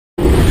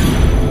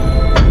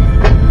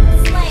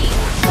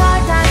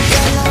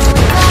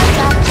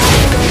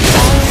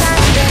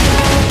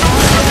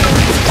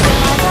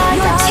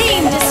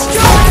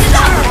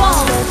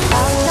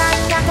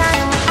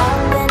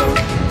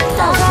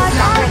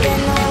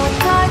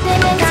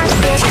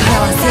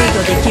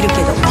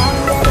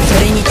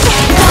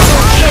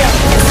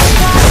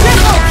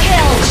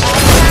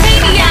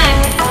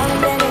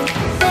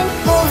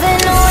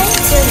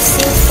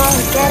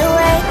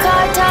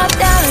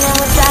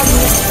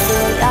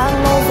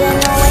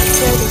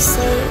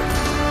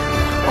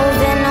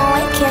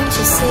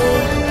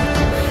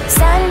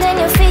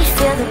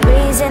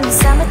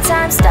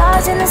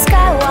stars in the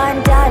sky,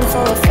 one down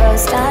for the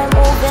first time.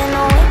 Moving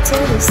away to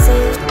the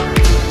sea,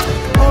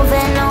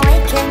 moving away,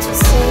 can't you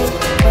see?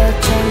 We'll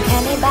drink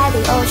honey by the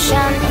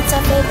ocean, it's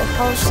our favorite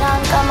potion.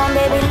 Come on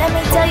baby, let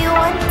me tell you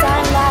one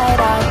time that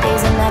our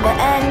days will never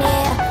end,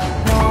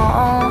 yeah. No,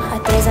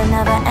 our days will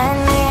never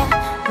end, yeah.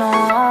 No.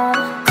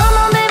 Come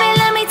on baby,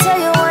 let me tell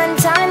you one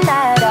time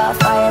that our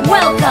fire.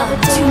 Welcome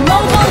to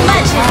Mobile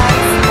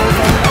Legends!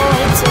 Moving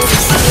away to the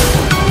sea,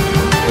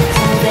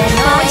 moving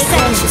away, 5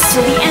 can't you seconds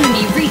till the see?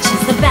 enemy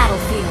reaches the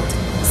battlefield.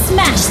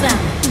 Smash them!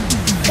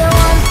 There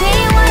won't be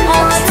one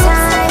All more troops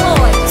time,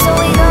 deployed. so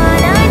we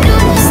gonna do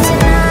this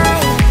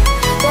tonight.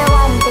 There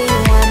won't be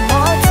one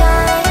more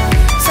time,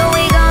 so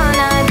we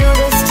gonna do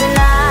this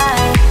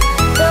tonight.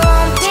 There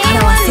won't be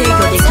one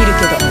more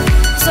time,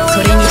 so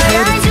we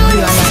gonna do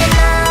this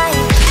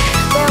tonight.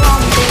 There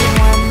won't be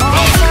one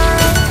more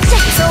time,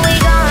 so we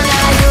gonna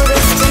do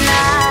this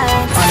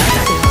tonight.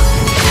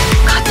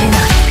 勝てな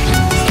い。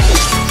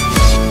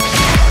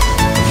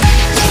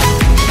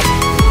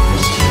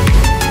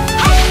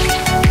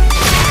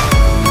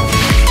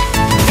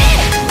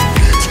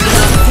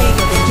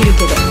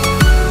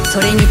そ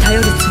れに頼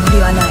るつも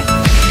りはない。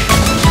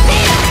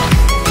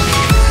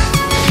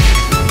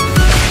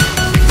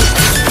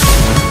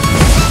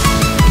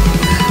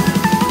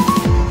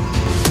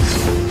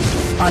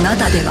あな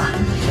たでは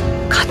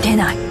勝て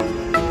ない。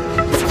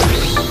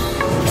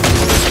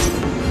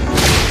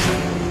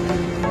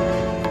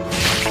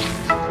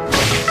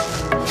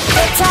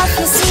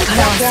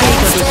力は制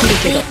御で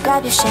きるけど、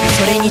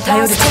それに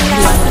頼るつもり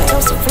はない。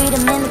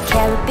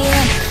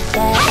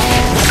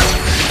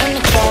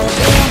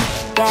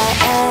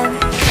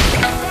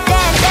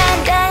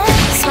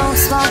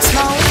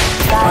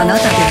あな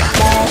たでは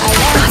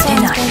勝て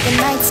ない。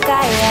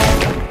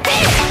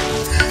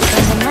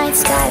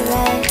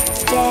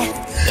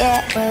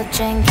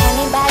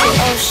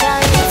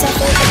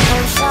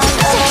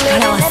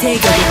力は制御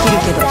できる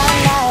けど、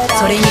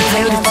それに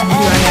頼るつもり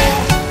はな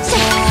い。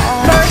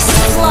First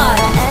blood!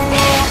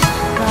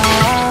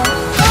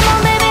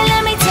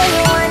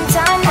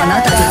 あ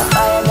なたでは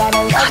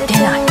勝て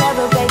ない。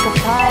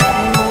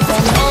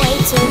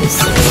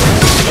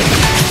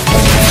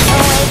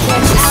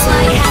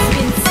Ally has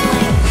been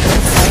slain.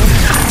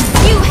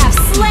 You have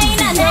slain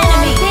an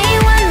enemy.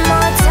 One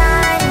more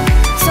time,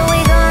 so we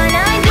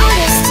gonna do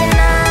this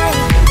tonight.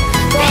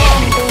 There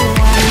won't be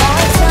one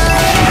more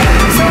time,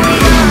 so we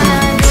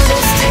gonna do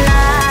this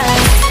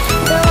tonight.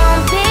 There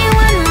won't be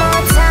one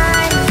more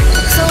time,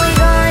 so we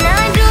gonna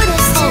do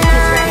this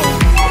tonight.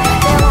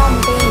 There won't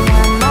be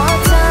one more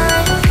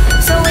time,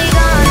 so we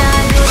gonna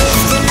do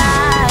this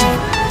tonight.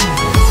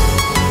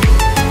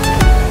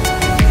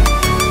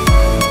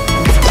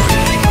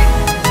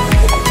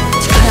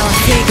 力は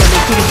制御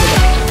できる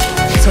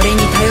けど、それに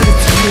頼るつ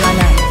もりは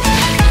ない。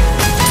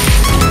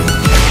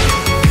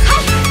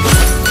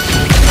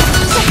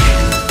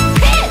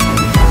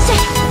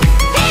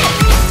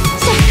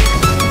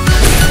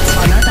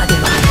あなたでは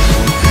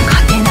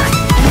勝てない。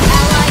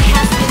 Ally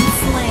has been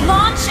slain.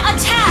 Launch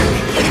attack!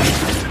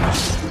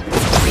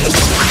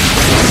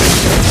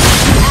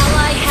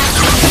 Ally has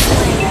been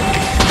slain.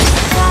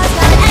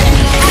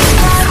 Enemy has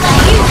been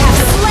slain. You have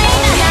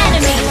slain an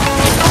enemy.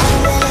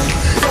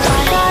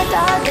 Moving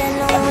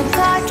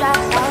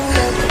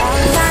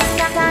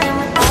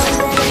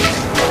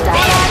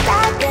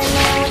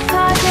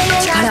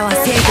力は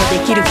制御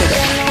できるけど、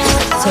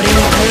それに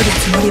頼る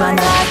つもりは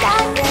ない。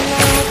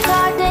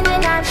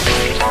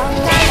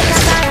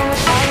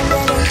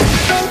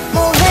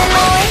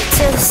away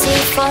to the sea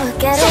for a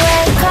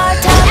getaway. Car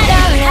top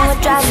down and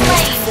we're driving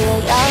just to feel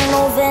young.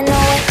 Moving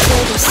away to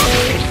the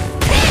sea,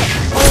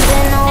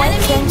 moving away,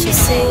 can't you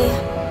see?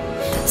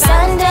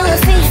 Sand in your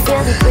feet,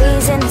 feel the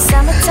breeze in the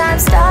summertime.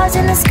 Stars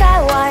in the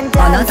sky, one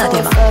down for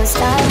the first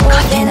time.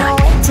 Moving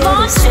away to the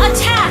Launch sea,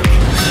 attack!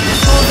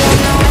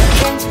 moving away,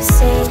 can't you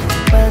see?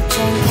 We'll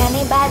drink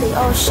honey by the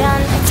ocean,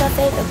 it's our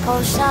favorite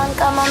potion.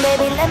 Come on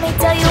baby, let me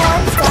tell you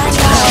one time.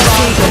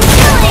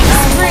 Killing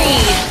spree!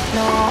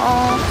 No,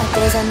 our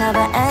days will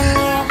never end,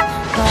 yeah.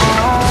 No,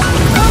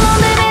 come on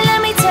baby,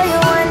 let me tell you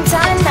one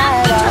time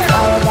that our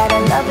fire gotta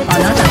love it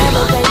till we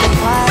never break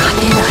apart.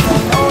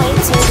 Moving away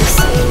to the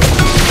sea,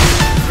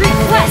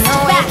 Request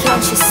moving away, backup!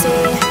 can't you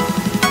see?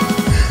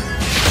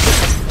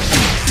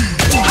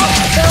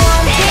 There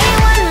won't be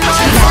one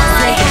more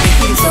time,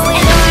 so we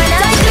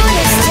gonna do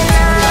this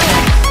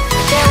tonight.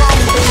 There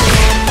won't be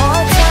one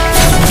more time,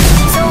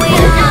 so we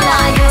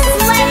gonna do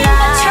this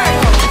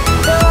tonight.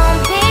 There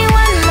won't be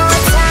one more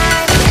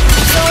time,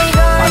 so we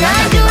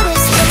gonna do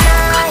this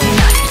tonight.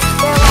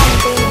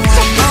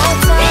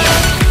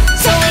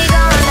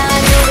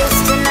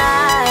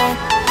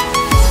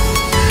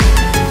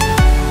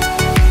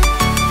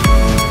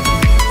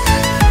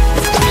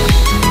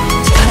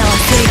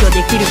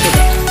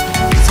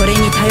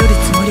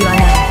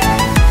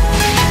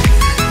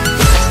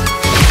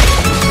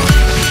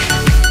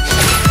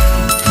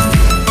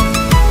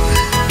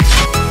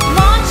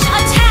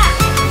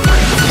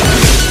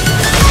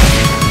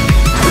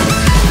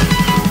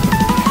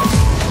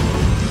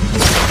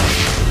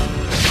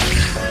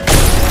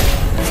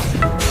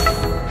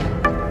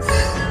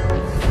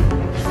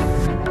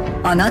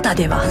 あなた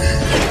では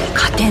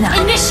勝てない。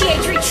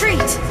 Initiate retreat.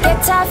 Get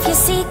off your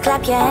seat,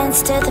 clap your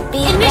hands to the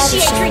beat.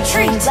 Initiate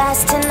retreat.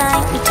 Blast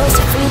tonight, we toast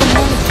to freedom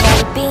in the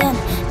Caribbean.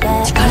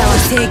 力は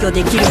制御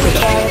できるけ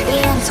ど、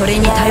それ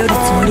に頼るつ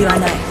もりは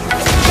ない。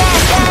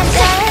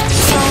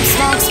 Smoke,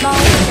 smoke, smoke.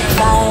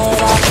 Fire it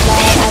up,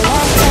 light a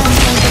lantern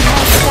in the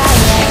night sky.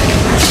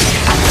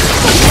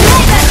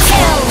 Mega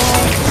kill.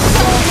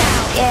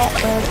 Yeah,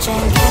 we'll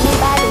drink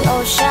anybody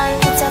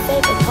ocean. It's our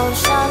favorite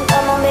potion.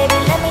 Come on, baby,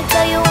 let me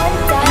tell you one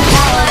time.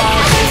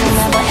 Days will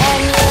never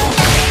end, yeah.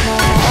 No,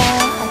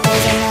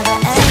 days will never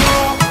end,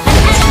 yeah.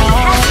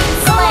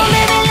 Come on,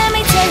 baby, let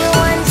me tell you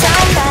one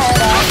time.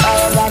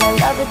 Fire, gotta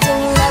love it till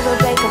you never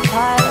break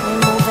apart. We're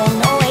moving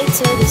away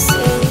to the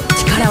sea.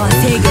 力は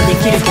制御で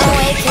きるけど、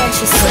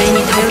それ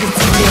に頼るつ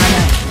もりはな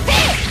い。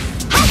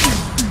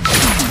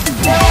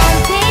 There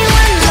won't be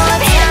one more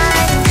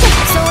time,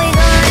 so we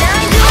gonna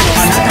do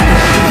this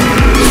tonight.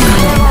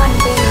 There won't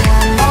be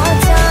one more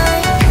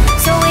time,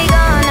 so we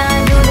gonna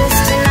do this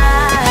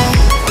tonight.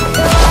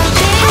 There won't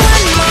be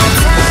one more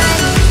time,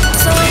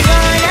 so we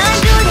gonna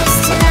do this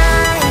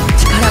tonight.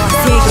 力は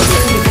制御で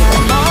きるけ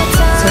ど、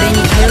それに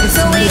頼るつ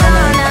So も we りはな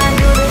い。 gonna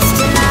do this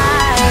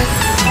tonight.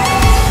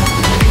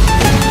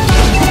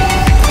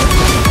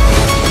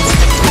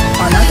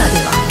 あなたで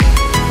は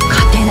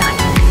勝てない。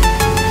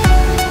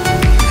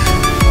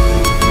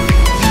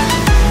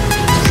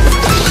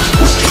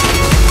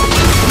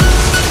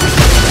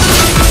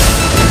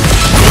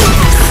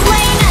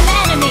 Slain an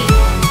enemy.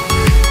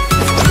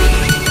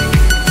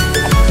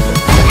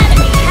 An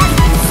enemy has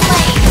been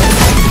slain.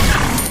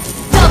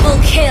 Double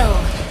kill.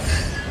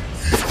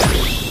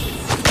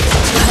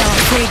 力は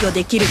制御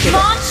できるけど、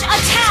 Launch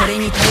それ attack.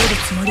 に頼る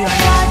つもりはな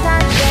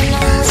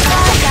い。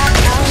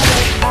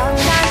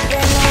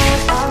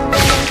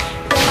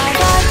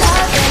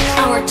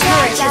 Our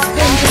turret has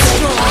been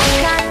destroyed.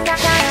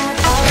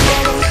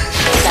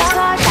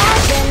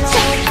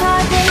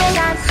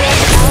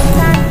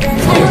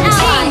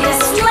 An ally has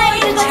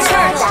slain the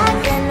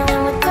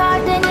turret.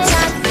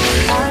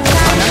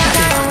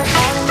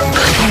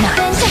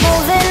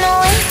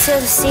 To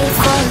the sea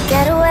for a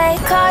getaway.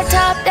 Car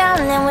top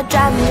down and we're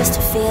driving just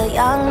to feel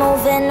young.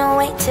 Moving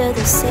away to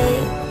the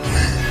sea.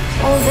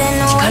 Moving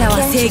away, 力は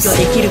can't 制 you 御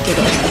できる see? け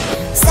ど、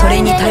そ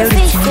れに頼る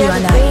つもりは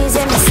ない。 In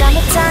the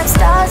summertime,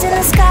 stars in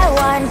the sky,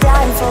 one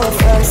dying for the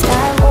first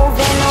time. Moving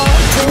away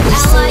to the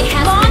Ally sea.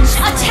 has launch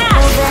attack.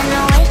 Moving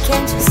away,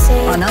 can't you see?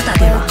 あなた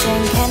では We'll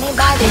drink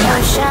anybody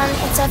ocean.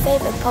 It's our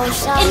favorite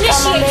potion. Come on,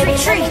 Initiate baby, let me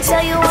retreat.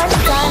 tell you one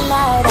time.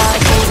 Light our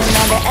days will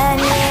never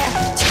end,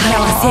 yeah. 力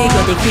は制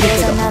御できる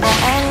けど、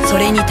そ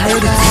れに頼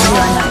るつも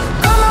りはない。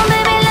 Come on,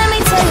 baby, let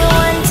me tell you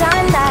one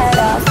time. Light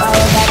our fire,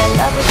 gotta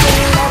love it till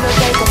you never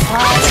break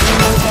apart.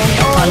 Moving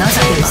あ away なた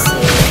to で the は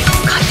sea.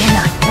 勝て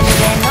ない。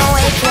 Moving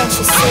away, can't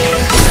you see?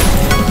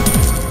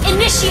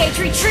 Initiate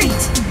retreat.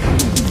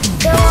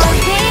 There won't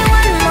be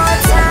one more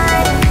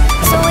time,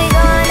 so we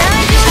gonna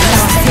do 力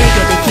this は制御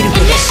で tonight. きるけ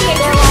ど、 Initiate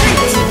There won't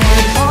be retreat.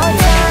 one more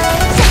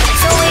time,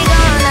 so we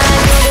gonna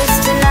do this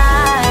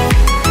tonight.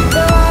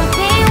 There won't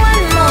be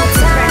one more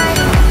time,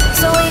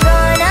 so we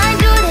gonna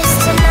do this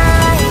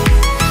tonight.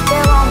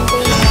 There won't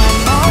be one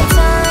more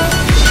time,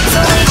 so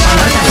we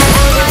gonna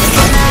do this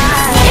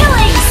tonight.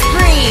 Killing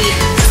spree.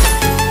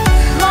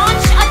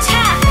 Launch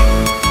attack.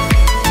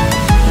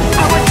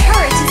 Our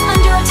turret is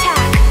under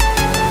attack.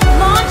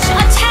 Launch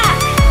attack.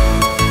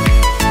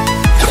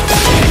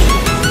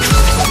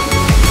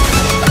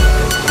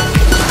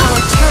 Our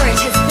turret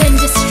has been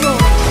destroyed.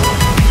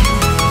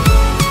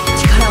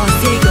 力は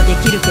制御で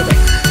きるけど、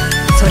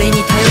それ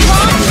に頼るつも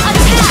Launch りはな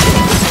い。 attack.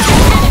 An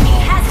enemy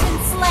has been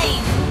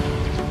slain.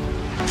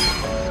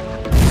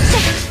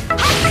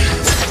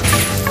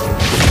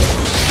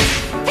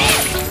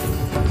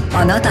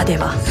 あなたで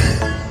は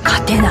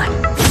勝てない。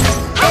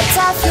 Get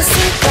off your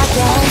seat, clap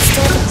your hands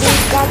to the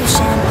beat. Grab your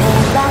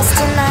champagne glass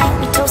tonight.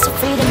 We toast to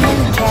freedom in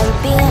the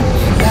Caribbean.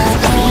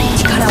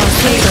 力は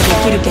制御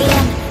できるけど、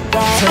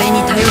それ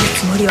に頼る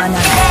つもりはな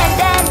い。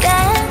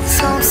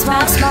 Smoke,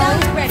 smoke, smoke.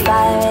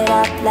 Fire it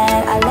up,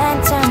 light our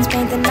lanterns.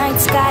 Paint the night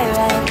sky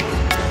red.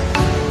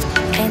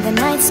 Paint the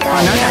night sky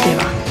あなたで red.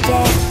 は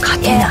Yeah, 勝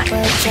てない。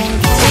 we'll drink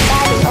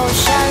anybody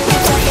ocean.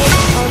 It's our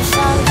favorite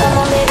potion. Come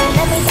on, baby,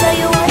 let me tell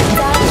you one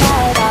time.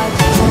 Light our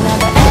days will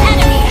never An end.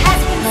 enemy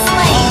has been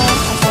slain.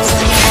 Days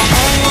will never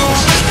end.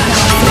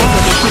 力は制御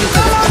できるけ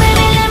ど、 Come on,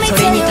 baby, let me そ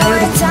tell れに you 頼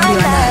る one つも time. り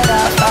はない。 Light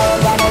our fire,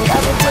 gotta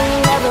love it till you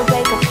never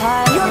break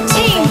apart. Your We're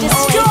team moving away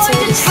destroyed to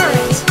a the sea.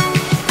 turret.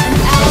 An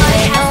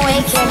ally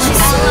Can't you has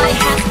see?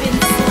 been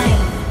slain.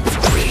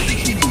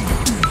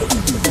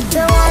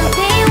 There won't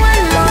be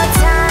one more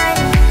time,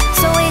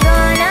 so we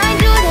gonna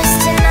do this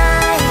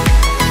tonight.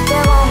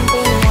 There won't be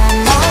one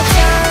more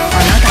time,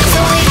 あなたで so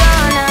は we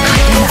gonna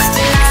do this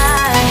tonight.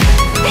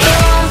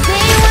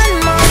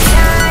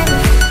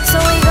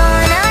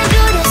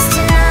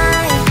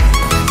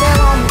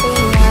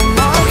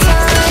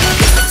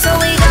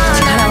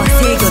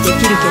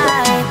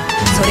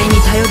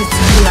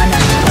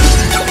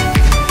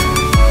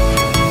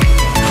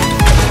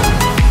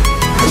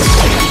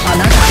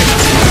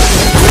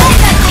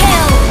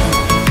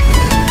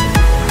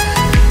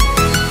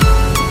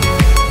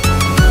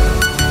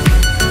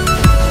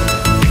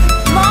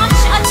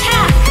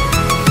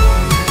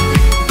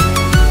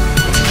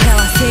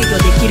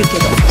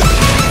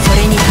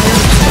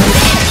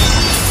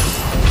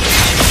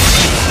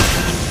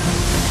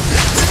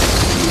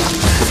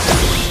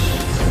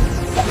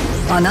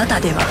 あなた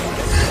では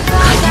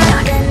勝て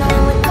ない。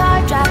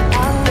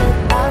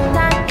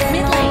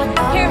 Mid lane,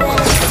 careful.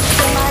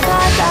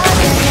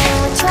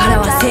 力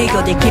は制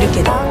御できる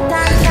けど、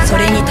そ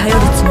れに頼る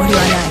つもりは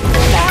な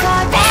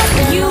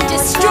い。 You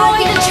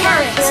destroy the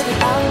turret.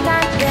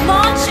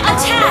 Launch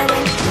attack.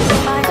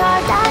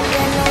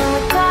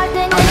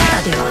 あな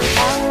たでは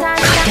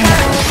勝てな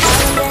い。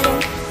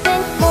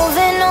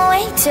 Moving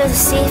away to the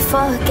sea for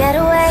a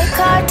getaway.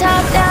 Car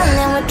top down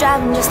and we're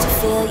driving just to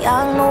feel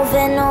young.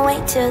 Moving away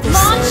to the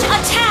Launch sea.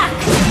 attack.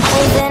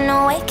 Moving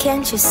away,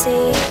 can't you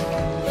see?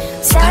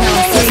 力は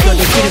制御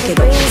できるけ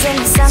ど、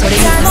それ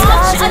に頼るつ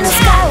もりはない。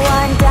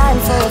 One dying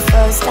for the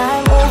first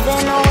time.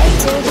 Moving away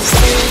to the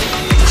sea.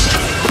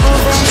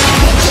 Moving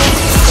away to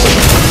the sea.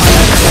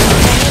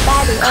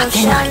 By the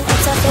ocean,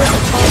 it's a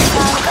favorite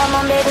potion. Come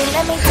on, baby,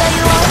 let me tell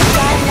you one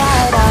time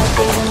that our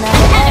days are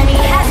never Enemy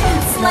ending. has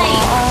been slain.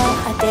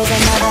 Our days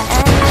are never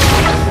ending.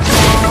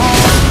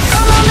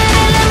 Come on,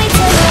 baby, let me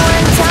tell you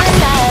one time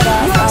that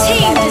our Your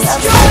team days are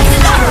destroyed the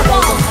never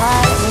turret.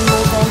 ending.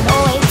 Moving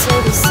away to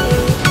the sea.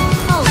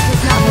 Pulse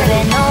is not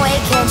ready. Moving away,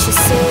 can't you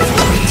see?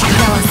 力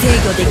は制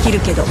御できる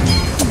けど、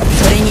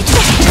それに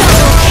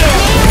Double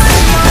kill.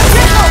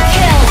 Triple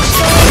kill.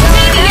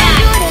 Maniac.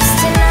 Do this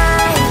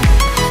tonight.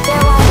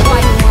 There won't be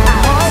one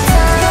more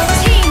time. Your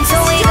team So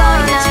we destroyed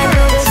gonna the do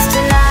turret. this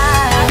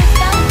tonight.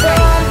 There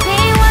won't be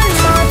one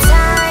more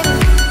time.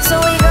 So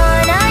we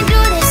gonna do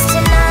this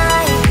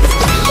tonight.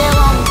 There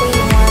won't be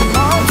one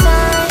more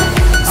time.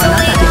 So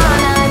we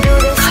gonna do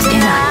this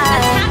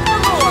tonight. Attack the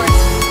Lord.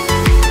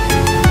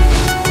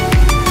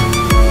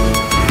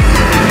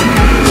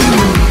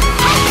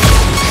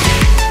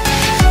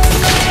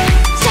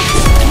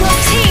 Your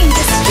team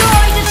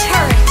destroyed the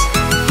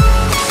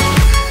turret.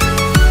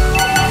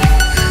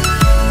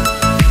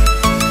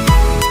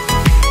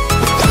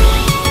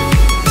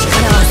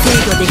 力は制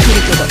御でき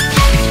るけど、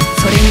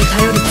それに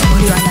頼るつも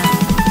りはない。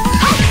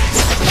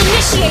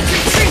 Initiate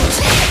retreat.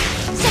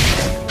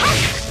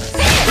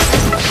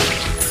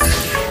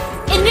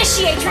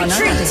 Initiate あな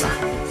たで retreat. は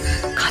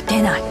勝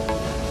てない。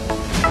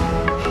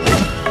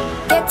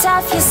 Get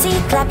off your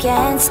seat, clap your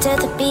hands to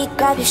the beat.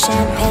 Grab your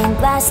champagne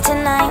glass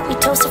tonight. We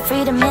toast to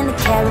freedom in the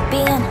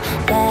Caribbean.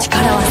 Yeah,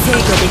 力は制御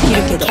でき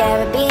るけど、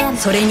 Caribbean.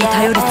 それに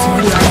頼るつも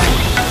りはない。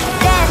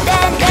 Dance,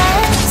 dance, dance.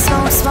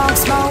 Smoke, smoke,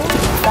 smoke.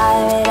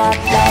 Fire it up,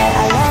 light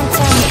a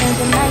lantern in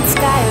the night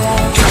sky,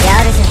 right?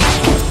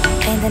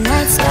 In the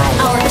night sky,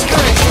 Our right?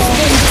 turret has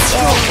been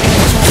destroyed.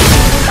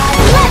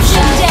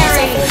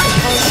 Legendary.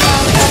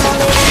 Legendary.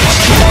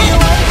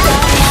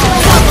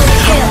 Double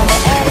kill.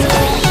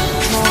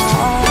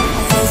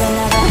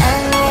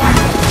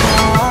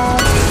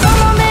 Come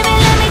on, baby,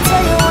 let me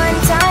tell you one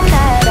time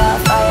that our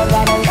fire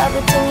got a love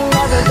it till you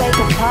never break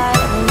apart.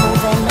 And we're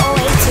moving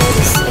away to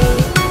the sea.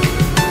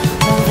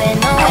 Moving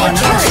away Our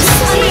to turret the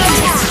has sea. been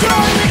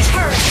destroyed the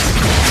turret.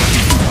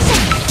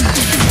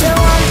 There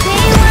won't be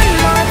one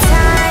more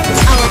time.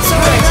 Our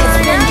turret has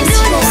been Gonna do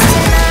this destroyed.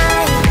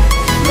 tonight.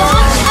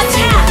 Launch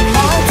attack. One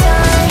more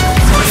time.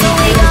 So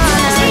we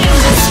gonna Team do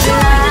this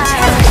destroy the tonight.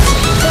 turret.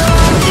 There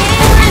won't be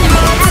Enemy one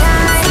more has been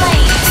time.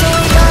 slain. So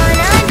we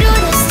gonna do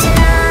this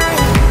tonight.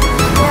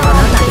 There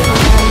won't be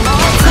one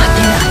more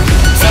time.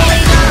 So we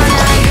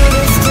gonna do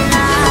this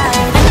tonight.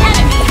 An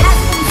enemy has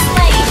been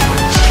slain.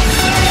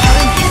 Our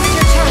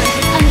inhibitor turret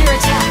is under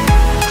attack.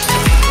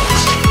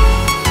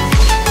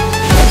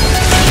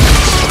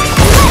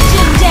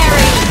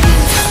 Legendary.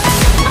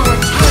 Our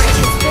turret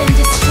has been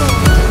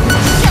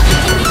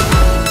destroyed.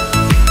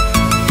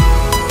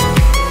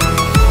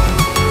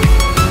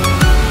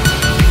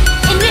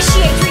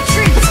 Initiate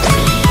retreat.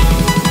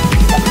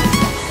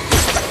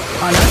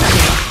 あなたで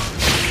は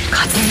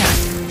勝てな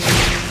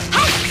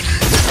い。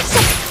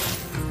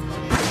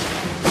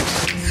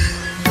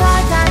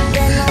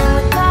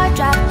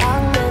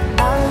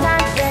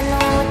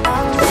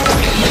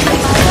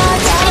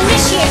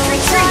 Initiate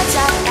retreat.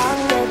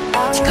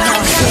 力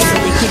は制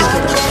御できるけ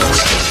ど、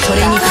それ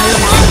に頼る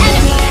つもりは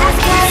Enemy has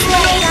been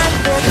slain.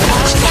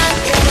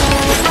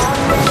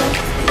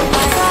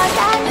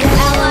 An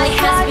ally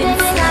has been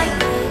slain.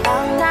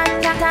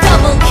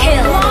 Double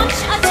kill. Launch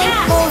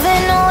attack.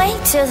 Moving away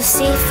to the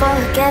sea for a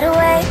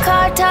getaway.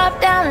 Car top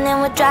down and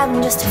we're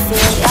driving just to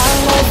feel young.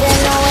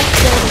 Moving away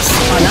to the あ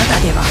sea. なた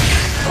では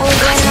Moving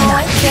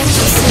away, can't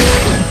you see?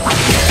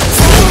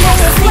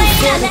 Slain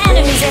an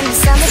enemy. In the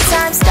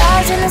summertime,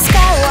 stars in the sky,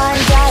 one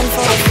dying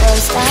for the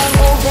first time.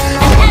 Moving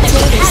An away to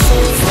enemy the has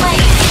been sea.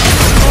 slain.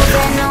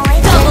 Moving away,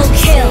 Double can't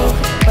you kill.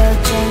 see? We'll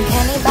drink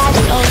honey by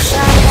the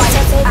ocean. What's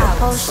your favorite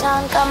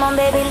potion? Come on,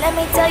 baby, let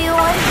me tell you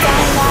one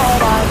time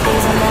that our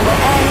days are never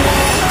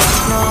ending.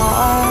 No,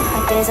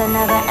 our days are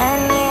never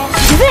ending.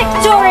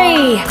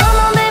 Victory!